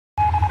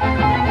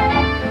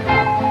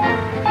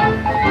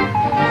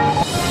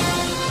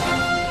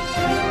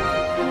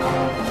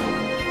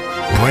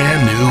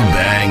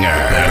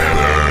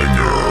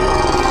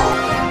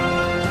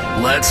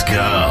Let's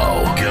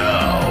go.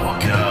 Go.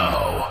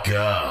 Go.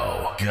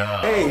 Go. Go.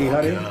 Hey,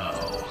 honey.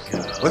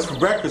 What's for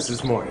breakfast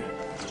this morning?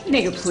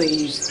 Nigga,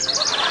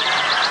 please.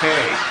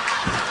 Hey,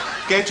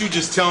 can't you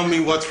just tell me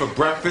what's for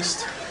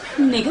breakfast?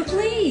 Nigga,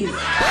 please.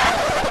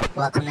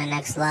 Welcome to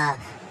Next Love.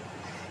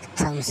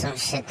 Tell me some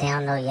shit they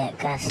don't know yet,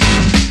 Gus.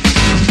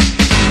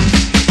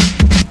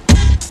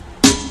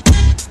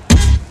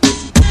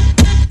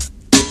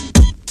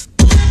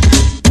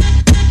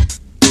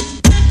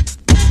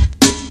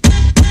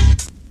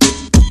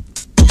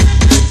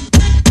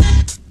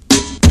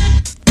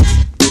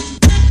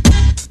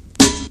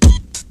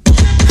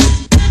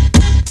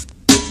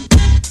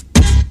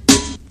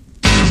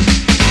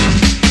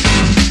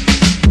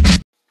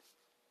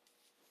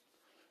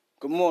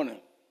 Good morning.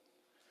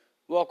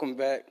 Welcome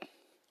back.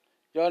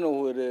 Y'all know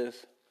who it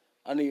is.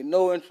 I need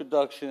no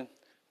introduction.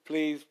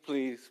 Please,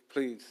 please,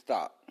 please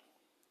stop.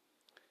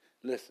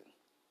 Listen.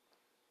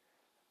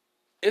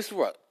 It's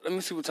what? Let me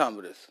see what time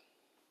it is.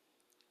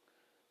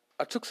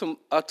 I took some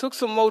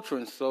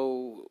Motrin,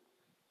 so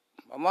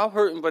my mouth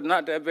hurting, but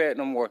not that bad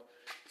no more.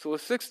 So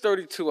it's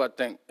 6:32, I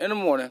think, in the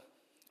morning,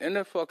 in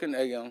the fucking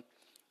AM,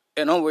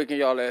 and I'm waking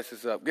y'all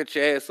asses up. Get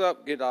your ass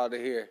up, get out of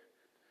here.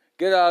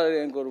 Get out of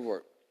there and go to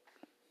work.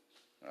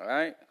 All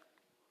right?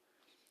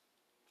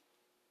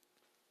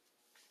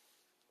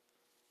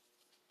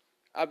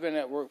 I've been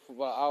at work for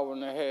about an hour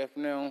and a half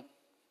now.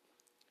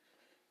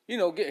 You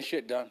know, getting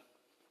shit done.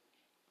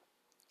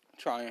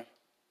 Trying.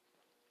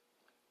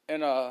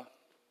 And I'm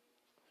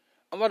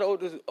about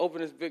to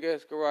open this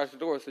big-ass garage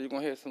door so you're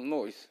going to hear some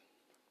noise.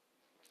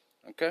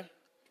 Okay?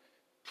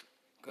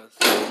 Because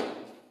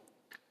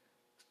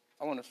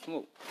I want to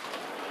smoke.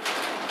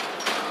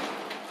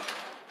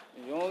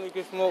 And you only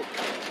can smoke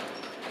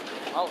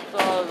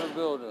outside of the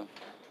building.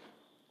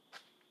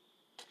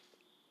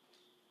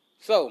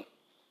 So,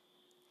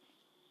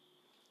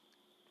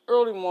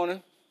 early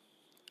morning,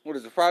 what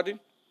is it, Friday?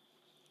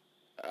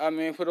 I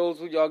mean, for those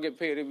who y'all get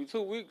paid every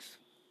 2 weeks,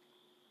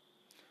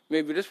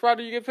 maybe this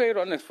Friday you get paid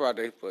or next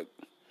Friday, but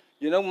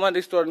you know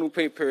Monday start a new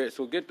pay period,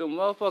 so get them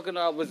motherfucking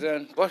hours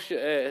in, bust your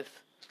ass,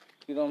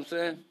 you know what I'm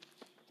saying?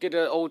 Get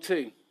that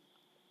OT.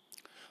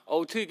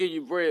 OT give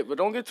you bread, but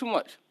don't get too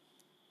much.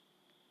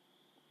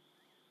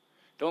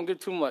 Don't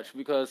get too much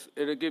because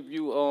it'll give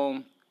you,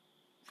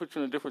 put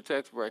you in a different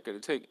tax bracket.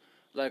 It'll take,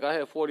 like I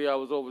had 40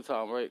 hours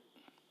overtime, right?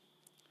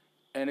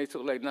 And they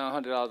took like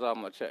 $900 out of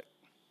my check.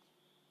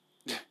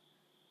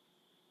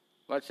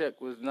 My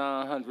check was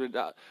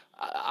 $900.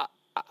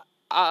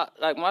 I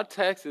like my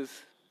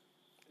taxes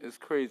is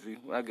crazy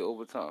when I get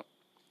overtime.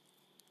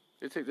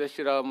 They take that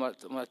shit out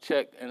of my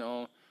check,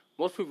 and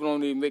most people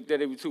don't even make that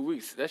every 2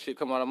 weeks. That shit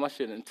come out of my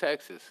shit in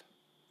taxes.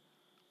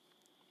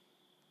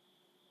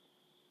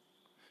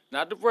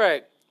 Not to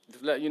brag,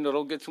 just let you know,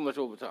 don't get too much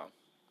overtime.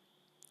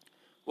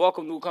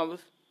 Welcome, newcomers.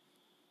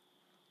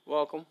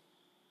 Welcome.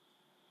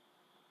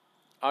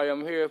 I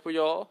am here for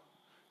y'all.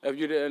 If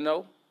you didn't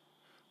know,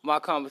 my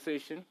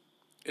conversation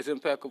is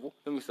impeccable.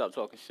 Let me stop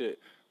talking shit.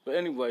 But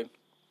anyway,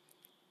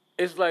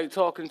 it's like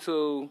talking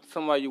to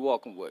somebody you're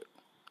walking with.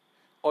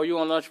 Or you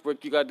on lunch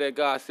break, you got that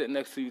guy sitting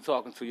next to you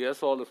talking to you.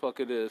 That's all the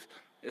fuck it is.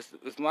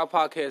 It's my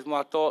podcast,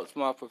 my thoughts,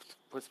 my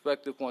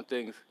perspective on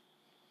things.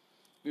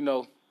 You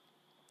know.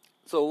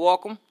 So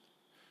welcome,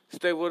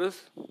 stay with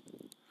us,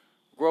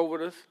 grow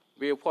with us,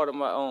 be a part of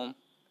my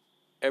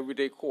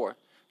everyday core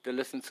to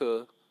listen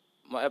to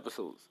my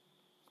episodes.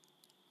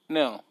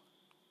 Now,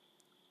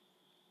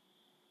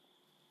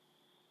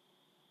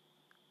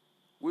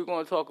 we're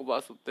going to talk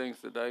about some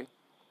things today.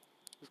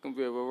 It's going to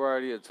be a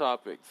variety of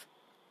topics.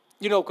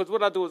 You know, because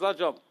what I do is I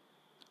jump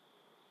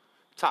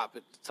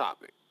topic to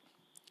topic.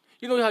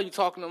 You know how you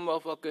talking to a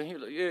motherfucker, and he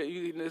like, yeah,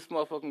 you this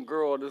motherfucking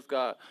girl or this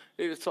guy,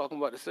 they just talking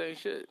about the same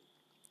shit.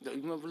 You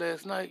remember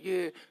last night?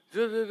 Yeah,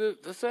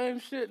 the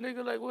same shit,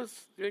 nigga. Like,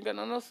 you ain't got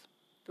nothing else?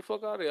 The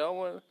fuck out of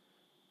here.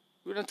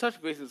 We done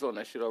touch bases on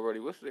that shit already.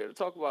 What's there to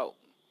talk about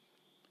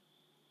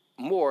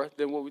more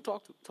than what we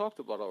talked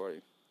about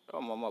already?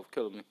 Oh, my mouth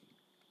killing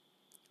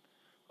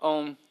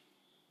me.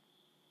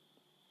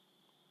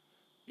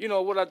 You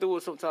know, what I do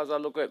is sometimes I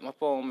look at my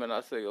phone and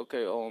I say,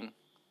 okay,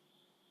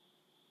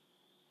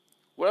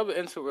 whatever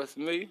interests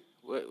me,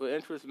 what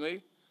interests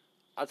me,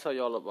 I tell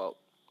y'all about.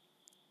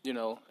 You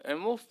know, and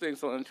most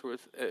things don't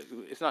interest.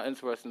 It's not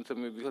interesting to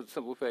me because of the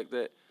simple fact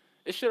that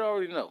it should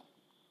already know.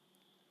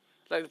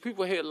 Like the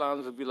people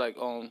headlines would be like,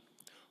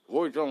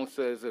 Roy Jones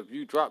says if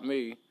you drop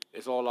me,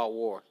 it's all out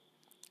war.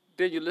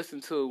 Then you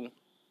listen to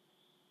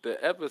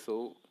the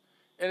episode,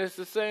 and it's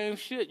the same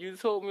shit. You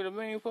told me the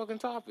main fucking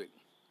topic.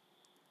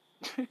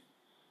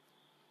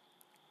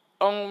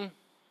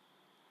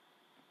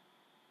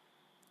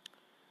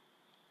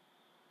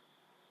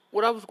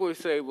 What I was going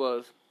to say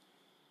was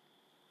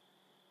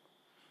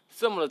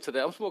similar to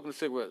that. I'm smoking a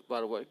cigarette,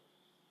 by the way.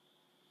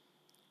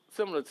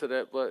 Similar to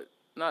that, but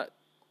not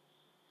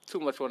too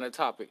much on that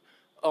topic.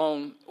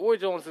 Roy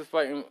Jones is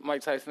fighting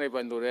Mike Tyson.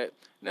 Everybody know that.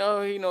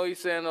 Now, he's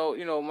saying,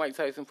 Mike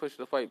Tyson pushed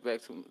the fight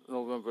back to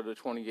November the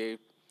 28th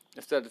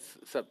instead of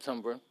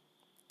September.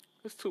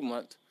 It's 2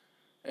 months.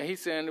 And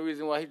he's saying the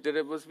reason why he did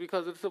it was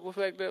because of the simple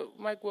fact that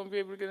Mike wouldn't be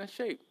able to get in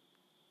shape.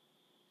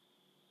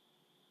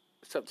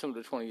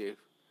 September the 28th.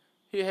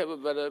 He had a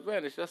better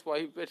advantage. That's why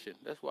he bitching.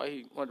 That's why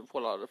he wanted to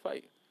pull out of the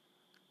fight.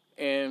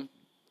 And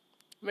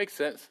makes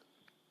sense.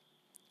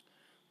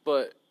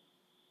 But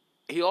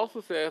he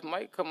also said if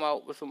Mike come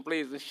out with some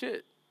blazing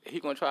shit, he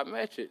gonna try to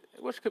match it,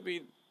 which could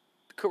be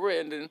career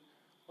ending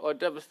or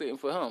devastating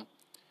for him.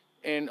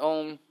 And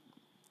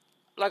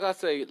like I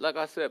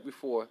said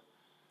before,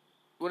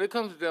 when it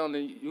comes down to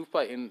you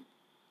fighting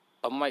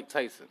a Mike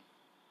Tyson,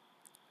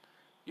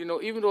 you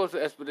know, even though it's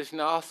an expedition,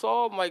 now I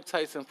saw Mike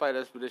Tyson fight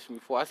an expedition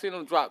before. I seen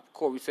him drop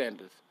Corey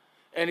Sanders,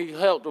 and he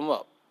held him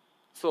up.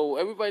 So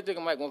everybody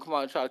thinking Mike gonna come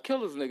out and try to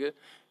kill this nigga,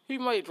 he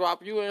might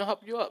drop you and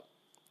help you up.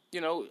 You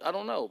know, I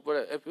don't know.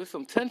 But if there's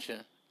some tension,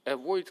 if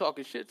Roy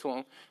talking shit to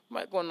him,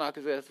 Mike gonna knock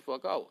his ass the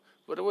fuck out.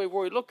 But the way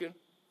Roy looking,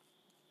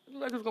 it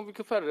looks like it's gonna be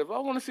competitive. I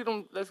want to see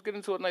them. Let's get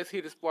into a nice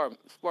heated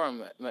sparring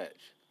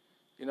match.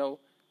 You know,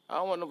 I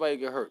don't want nobody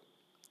to get hurt.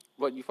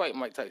 But you fight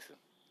Mike Tyson.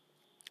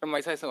 And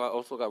Mike Tyson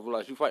also got to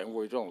realize you fighting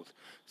Roy Jones.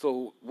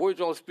 So Roy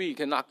Jones' speed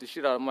can knock the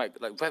shit out of Mike.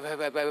 Like, bat.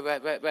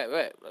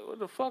 Like, what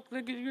the fuck,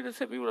 nigga? You just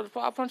hit me with a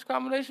 5-punch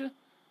combination?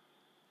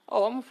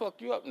 Oh, I'm going to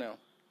fuck you up now.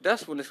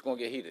 That's when it's going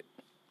to get heated.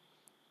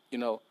 You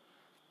know?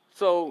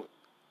 So,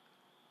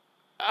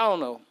 I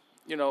don't know.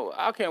 You know,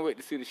 I can't wait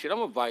to see the shit. I'm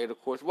going to buy it,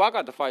 of course. Well, I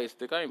got the fire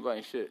stick. I ain't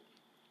buying shit.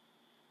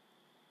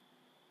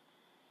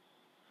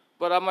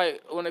 But I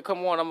might, when it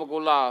come on, I'm going to go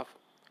live.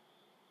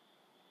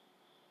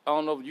 I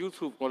don't know if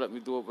YouTube gonna let me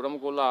do it, but I'm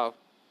gonna go live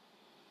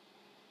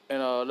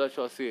and let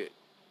y'all see it.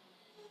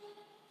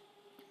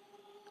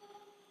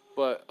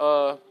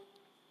 But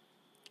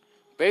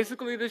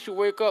basically, this your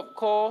wake up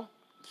call.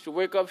 This your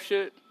wake up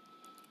shit.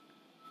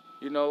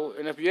 You know,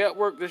 and if you're at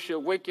work, this should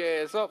wake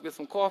your ass up. Get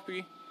some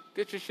coffee.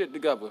 Get your shit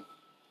together.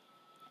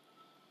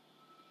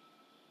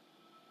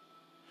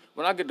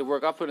 When I get to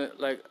work, I put it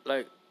like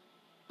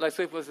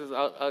say for instance,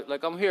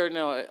 like I'm here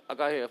now. I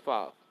got here at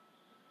 5.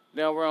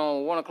 Now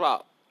around 1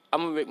 o'clock. I'm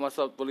going to make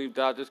myself believe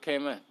that I just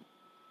came in.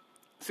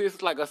 See,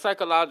 it's like a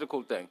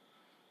psychological thing.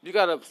 You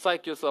got to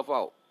psych yourself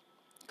out.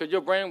 Because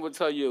your brain will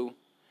tell you,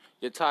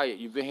 you're tired,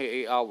 you've been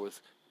here 8 hours,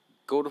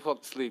 go the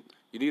fuck to sleep,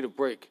 you need a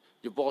break,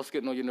 your boss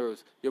getting on your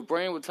nerves. Your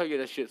brain will tell you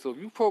that shit. So if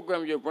you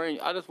program your brain,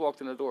 I just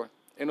walked in the door.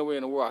 Ain't no way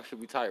in the world I should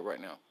be tired right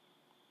now.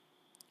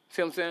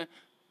 See what I'm saying?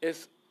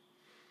 It's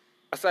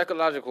a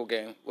psychological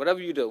game. Whatever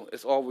you do,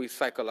 it's always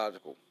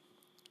psychological.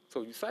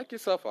 So you psych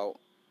yourself out.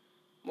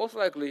 Most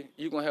likely,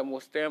 you're going to have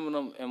more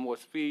stamina and more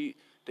speed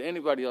than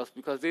anybody else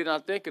because they're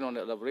not thinking on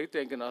that level. They're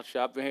thinking, oh, shit,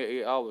 I've been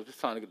here 8 hours just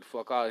trying to get the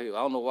fuck out of here.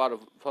 I don't know why the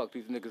fuck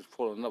these niggas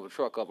pulling another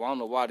truck up. I don't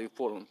know why they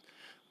pulling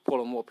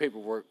more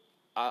paperwork.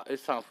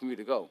 It's time for me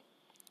to go.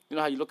 You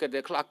know how you look at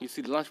that clock and you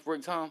see the lunch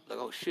break time? Like,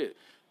 oh, shit.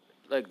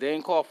 Like, they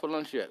ain't called for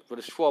lunch yet, but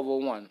it's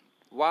 12:01.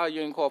 Why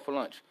you ain't called for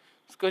lunch?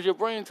 It's because your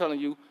brain telling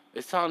you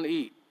it's time to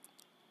eat.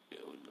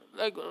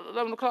 Like,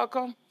 11 o'clock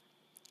come?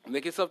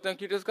 Make yourself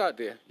think you just got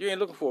there. You ain't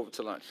looking forward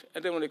to lunch.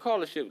 And then when they call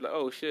the shit, like,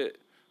 oh, shit,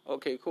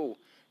 okay, cool.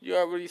 You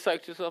already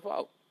psyched yourself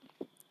out.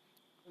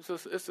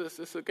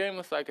 It's a game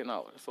of psyching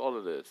out. That's all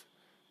it is.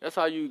 That's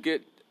how you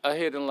get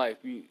ahead in life.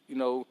 You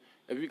know,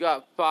 if you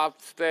got 5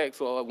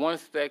 stacks or 1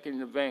 stack in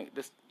the bank,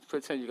 just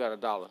pretend you got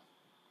 $1.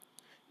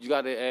 You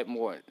got to add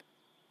more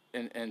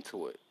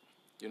into it,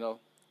 you know.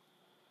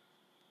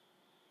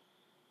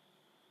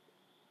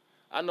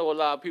 I know a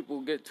lot of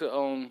people get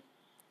to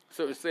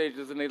certain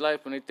stages in their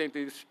life and they think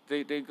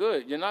they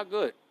good. You're not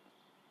good.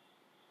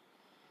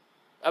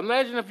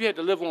 Imagine if you had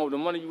to live on the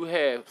money you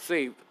have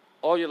saved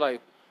all your life,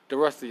 the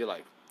rest of your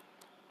life,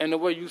 and the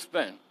way you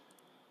spend.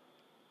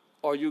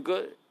 Are you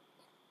good?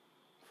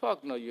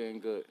 Fuck no, you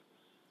ain't good.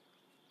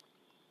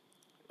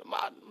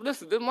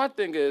 Listen, my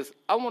thing is,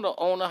 I want to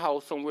own a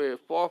house somewhere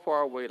far,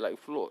 far away, like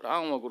Florida.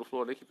 I don't want to go to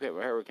Florida. They keep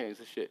having hurricanes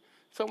and shit.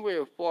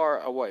 Somewhere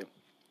far away.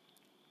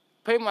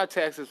 Pay my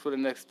taxes for the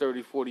next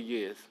 30, 40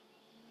 years.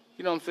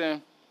 You know what I'm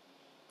saying?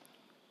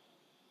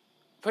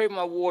 Pay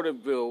my water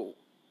bill,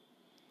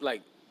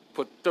 like,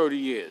 for 30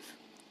 years.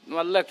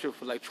 My electric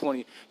for, like,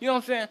 20. You know what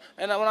I'm saying?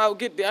 And when I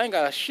get there, I ain't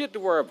got a shit to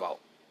worry about.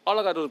 All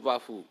I got to do is buy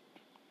food.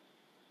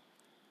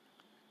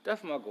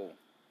 That's my goal.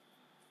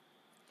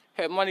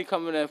 Had money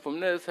coming in from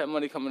this, had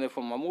money coming in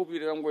from my movie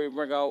that I'm going to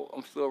bring out.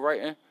 I'm still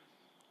writing.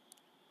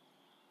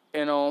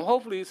 And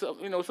hopefully,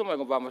 somebody going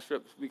to buy my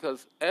strips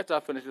because after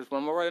I finish this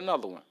one, I'm going to write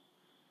another one.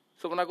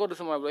 So when I go to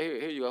somebody, I'm like,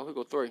 here you go. Here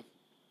go 3.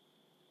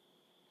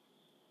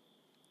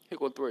 Here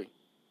go 3.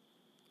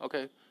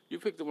 Okay? You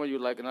pick the one you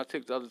like, and I'll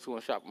take the other 2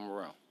 and shop them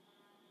around.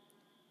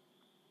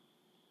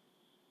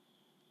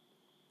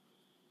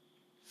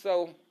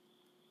 So,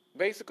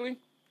 basically,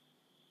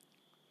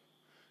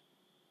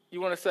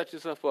 you want to set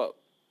yourself up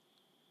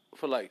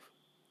for life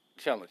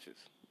challenges.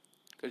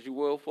 Because you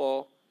will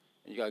fall,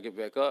 and you got to get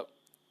back up.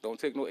 Don't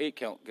take no 8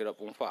 count. Get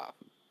up on 5.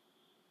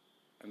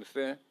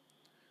 Understand?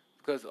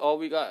 Because all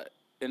we got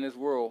in this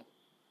world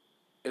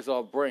is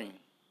our brain.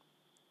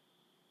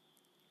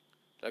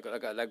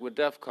 Like with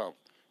death come.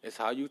 It's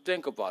how you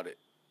think about it.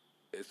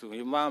 It's when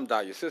your mom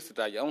died, your sister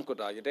died, your uncle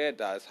died, your dad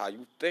died. It's how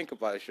you think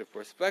about it. It's your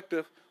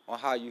perspective on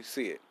how you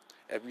see it.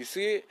 If you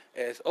see it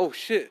as, oh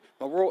shit,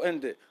 my world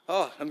ended.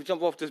 Oh, let me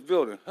jump off this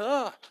building.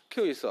 Ah,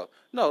 kill yourself.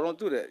 No, don't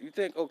do that. You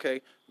think, okay,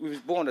 we was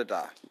born to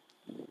die.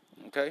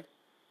 Okay?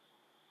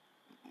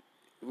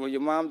 When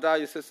your mom died,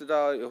 your sister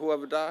died, or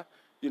whoever died,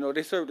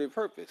 they serve their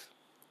purpose.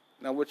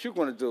 Now, what you're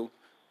going to do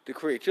to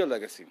create your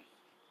legacy?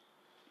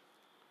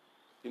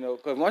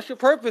 Because once your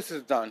purpose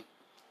is done,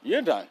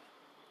 you're done.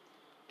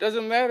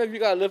 Doesn't matter if you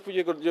got to live for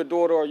your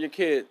daughter or your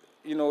kid,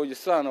 your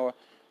son, or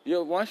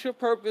once your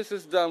purpose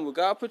is done, what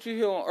God put you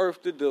here on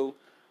earth to do,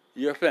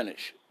 you're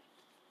finished.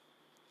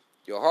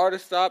 Your heart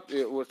is stopped.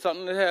 With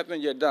something that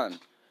happened, you're done.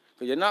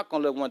 Because you're not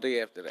going to live one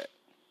day after that.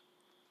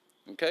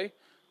 Okay?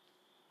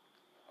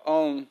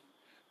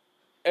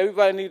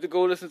 Everybody needs to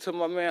go listen to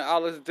my man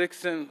Alex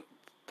Dixon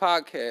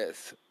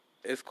podcast.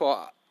 It's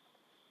called,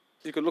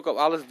 you can look up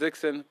Alex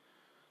Dixon,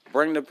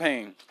 Bring the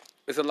Pain.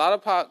 It's a lot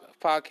of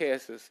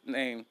podcasts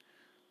named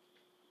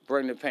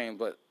Bring the Pain,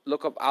 but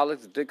look up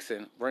Alex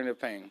Dixon, Bring the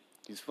Pain.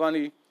 He's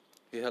funny.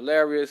 He's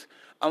hilarious.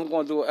 I'm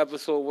going to do an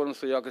episode with him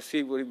so y'all can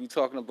see what he be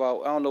talking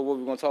about. I don't know what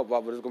we're going to talk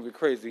about, but it's going to be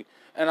crazy.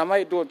 And I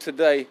might do it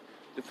today.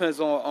 Depends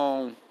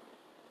on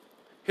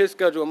his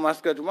schedule and my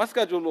schedule. My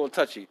schedule a little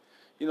touchy.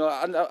 When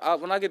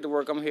I get to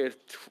work, I'm here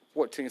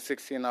 14,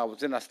 16 hours.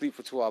 Then I sleep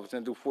for 2 hours,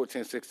 then do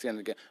 14, 16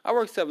 again. I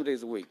work 7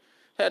 days a week.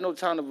 Had no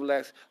time to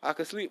relax. I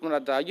could sleep when I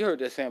die. You heard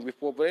that saying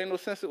before, but ain't no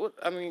sense of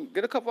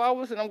get a couple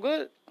hours and I'm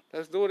good.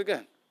 Let's do it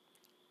again.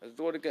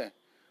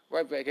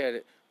 Right back at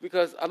it.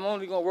 Because I'm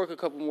only going to work a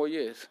couple more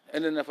years.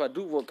 And then if I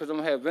do work, because I'm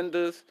going to have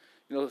vendors,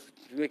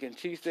 making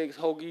cheesesteaks,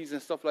 hoagies,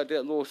 and stuff like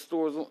that, little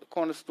stores,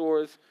 corner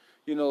stores,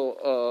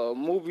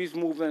 movies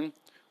moving,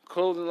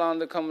 clothing line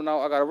that coming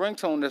out. I got a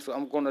ringtone that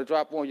I'm going to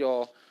drop on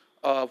y'all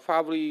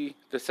probably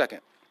the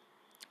 2nd.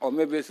 Or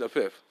maybe it's the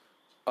 5th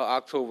of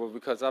October,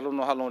 because I don't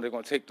know how long they're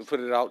going to take to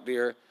put it out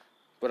there.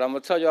 But I'm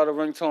going to tell y'all the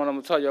ringtone. I'm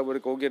going to tell y'all where to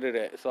go get it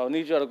at. So I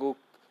need y'all to go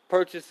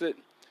purchase it,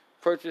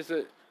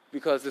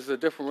 because it's a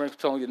different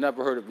ringtone. You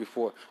never heard it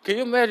before. Can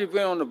you imagine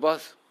being on the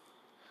bus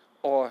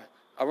or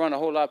around a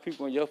whole lot of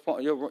people and your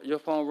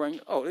phone ring?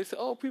 Oh, they say,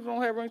 people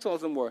don't have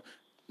ringtones anymore.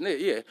 Yeah,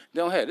 they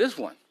don't have this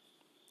one.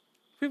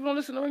 People don't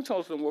listen to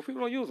ringtones anymore.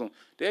 People don't use them.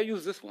 They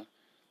use this one.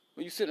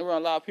 When you're sitting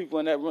around a lot of people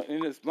and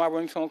my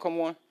ringtone come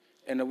on,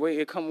 and the way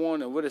it come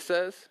on and what it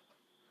says,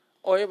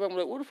 everybody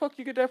like, where the fuck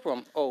you get that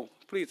from? Oh,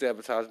 please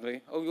advertise me.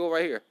 Oh, go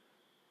right here.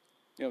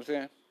 You know what I'm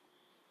saying?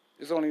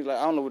 It's only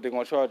I don't know what they're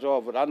going to charge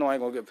y'all, but I know I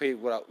ain't going to get paid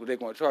what they're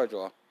going to charge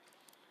y'all.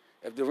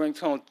 If the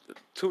ringtone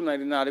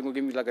 $2.99, they're going to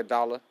give me like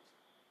 $1,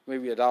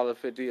 maybe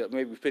 $1.50,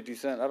 maybe 50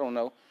 cents. I don't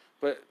know.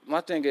 But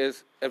my thing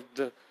is, if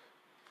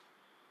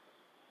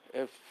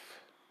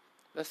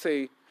let's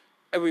say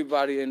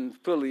everybody in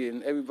Philly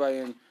and everybody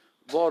in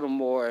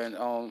Baltimore and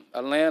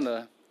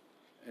Atlanta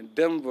and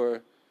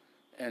Denver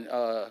and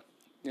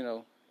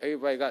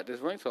everybody got this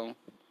ringtone,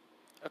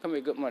 I can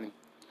make good money.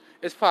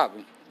 It's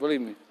popping, believe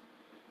me.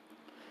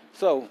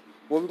 So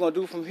what we're going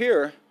to do from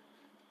here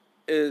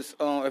is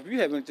if you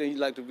have anything you'd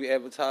like to be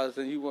advertised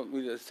and you want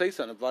me to say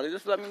something about it,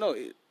 just let me know.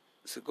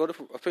 So go to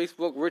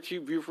Facebook, Richie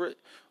Buford,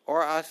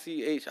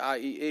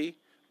 RICHIEE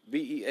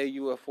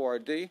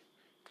BEAUFORD,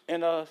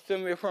 and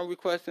send me a friend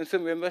request and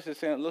send me a message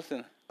saying,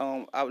 listen,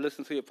 I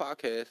listened to your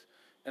podcast,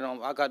 and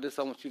I got this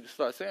I want you to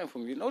start saying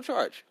from you. No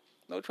charge.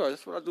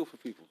 That's what I do for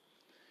people,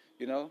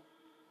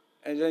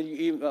 And then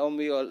you email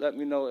me or let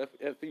me know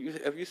if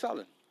you're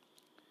selling.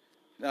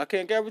 Now, I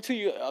can't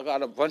guarantee you I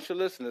got a bunch of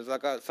listeners.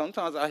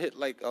 Sometimes I hit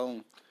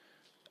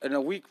in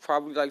a week,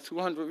 probably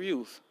 200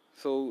 views.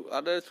 So out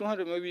of that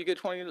 200, maybe you get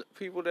 20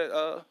 people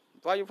that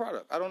buy your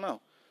product. I don't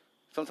know.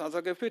 Sometimes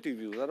I get 50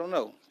 views. I don't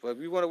know. But if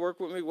you want to work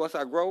with me, once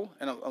I grow,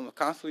 and I'm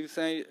constantly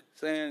saying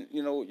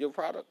your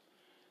product,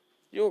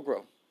 you'll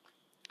grow.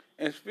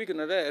 And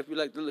speaking of that, if you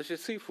like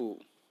delicious seafood,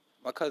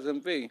 my cousin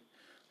B,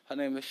 her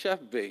name is Chef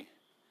B.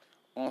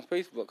 On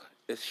Facebook,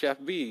 it's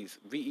Chef Bees,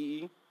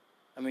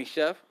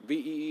 Chef,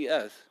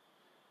 BEES.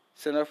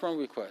 Send her a friend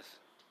request.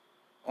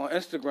 On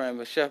Instagram,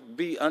 it's Chef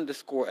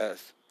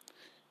B_S.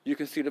 You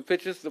can see the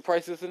pictures, the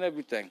prices, and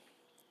everything.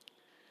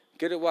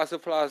 Get it while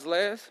supplies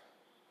last.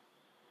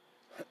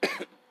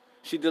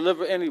 She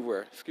deliver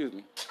anywhere. Excuse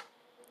me.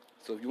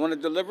 So if you want to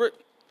deliver it,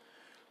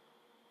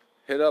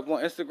 hit up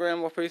on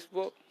Instagram or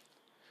Facebook,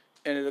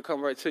 and it'll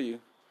come right to you.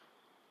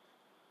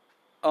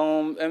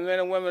 And men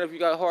and women, if you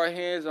got hard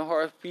hands and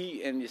hard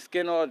feet and your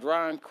skin all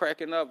dry and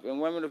cracking up,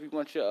 and women, if you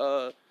want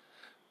your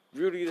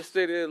beauty to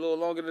stay there a little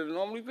longer than it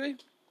normally be,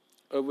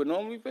 or would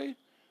normally be,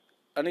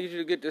 I need you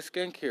to get this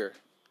skincare.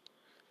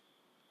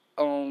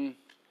 2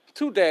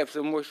 dabs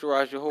to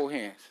moisturize your whole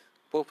hands,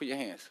 both of your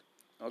hands.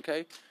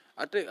 Okay,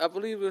 I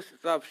believe it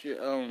stops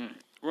your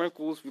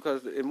wrinkles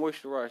because it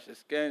moisturizes your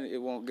skin.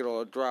 It won't get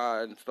all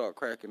dry and start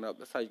cracking up.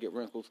 That's how you get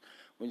wrinkles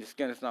when your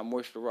skin is not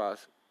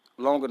moisturized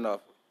long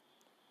enough.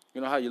 You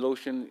know how your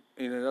lotion,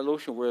 that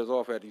lotion wears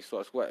off after you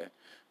start sweating.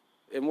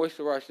 It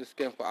moisturizes your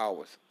skin for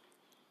hours.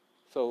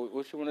 So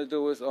what you want to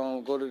do is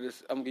go to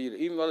this. I'm going to give you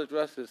the email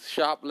address. It's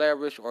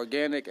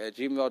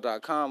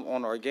shoplavishorganic@gmail.com.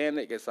 On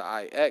organic, it's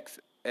an IX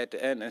at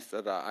the end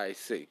instead of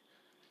IC.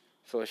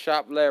 So it's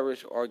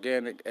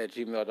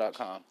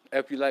shoplavishorganic@gmail.com.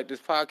 If you like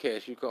this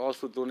podcast, you can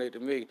also donate to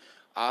me.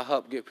 I'll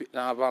help get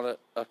nonviolent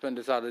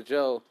offenders out of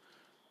jail.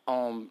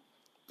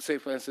 Say,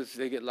 for instance,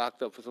 they get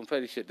locked up for some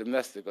petty shit,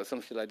 domestic or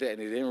some shit like that, and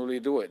they didn't really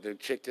do it. The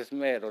chick just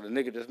mad or the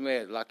nigga just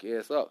mad, lock your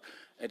ass up.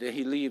 And then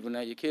he leave, and now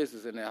your kids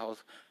is in that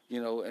house,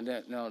 you know, and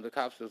then now the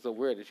cops are so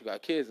aware that you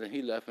got kids, and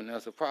he left, and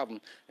that's a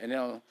problem. And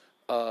now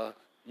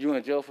you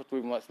in jail for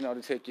 3 months, now they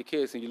take your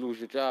kids, and you lose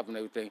your job and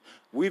everything.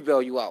 We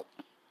bail you out.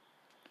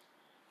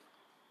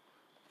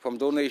 From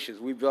donations,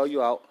 we bail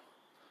you out,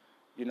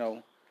 you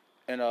know,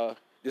 and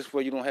this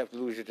way you don't have to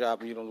lose your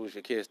job and you don't lose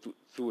your kids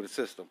through the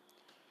system.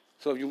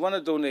 So if you want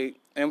to donate,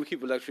 and we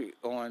keep electric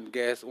on,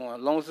 gas on,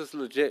 as long as it's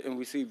legit and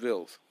we see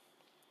bills.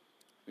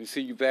 We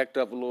see you backed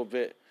up a little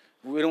bit.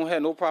 We don't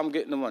have no problem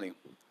getting the money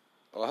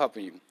or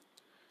helping you.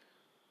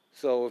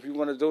 So if you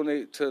want to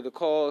donate to the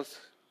cause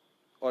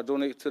or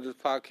donate to the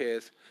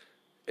podcast,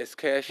 it's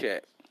Cash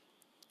App.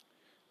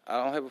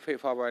 I don't have a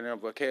PayPal right now,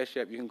 but Cash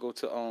App, you can go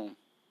to $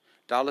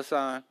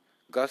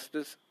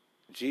 Gustus,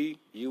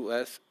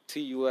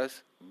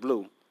 GUSTUS,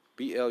 Blue,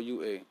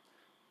 BLUA.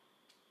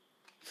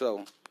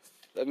 So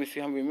let me see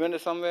how many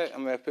minutes I'm at.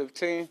 I'm at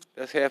 15.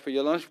 That's half of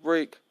your lunch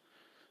break.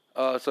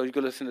 So you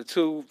can listen to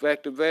 2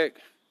 back to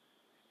back,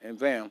 and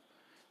bam,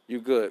 you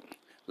good.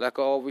 Like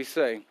I always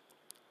say,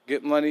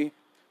 get money,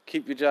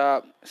 keep your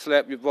job,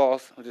 slap your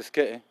boss. I'm just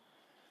kidding.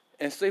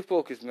 And stay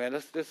focused, man.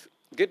 Let's just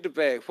get the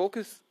bag.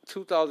 Focus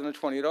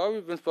 2020. It already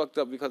been fucked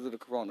up because of the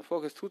corona.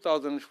 Focus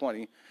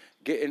 2020,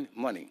 getting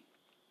money.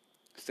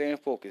 Staying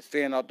focused,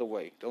 staying out the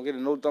way. Don't get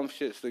in no dumb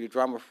shit so you're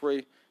drama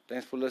free.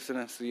 Thanks for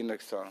listening. See you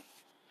next time.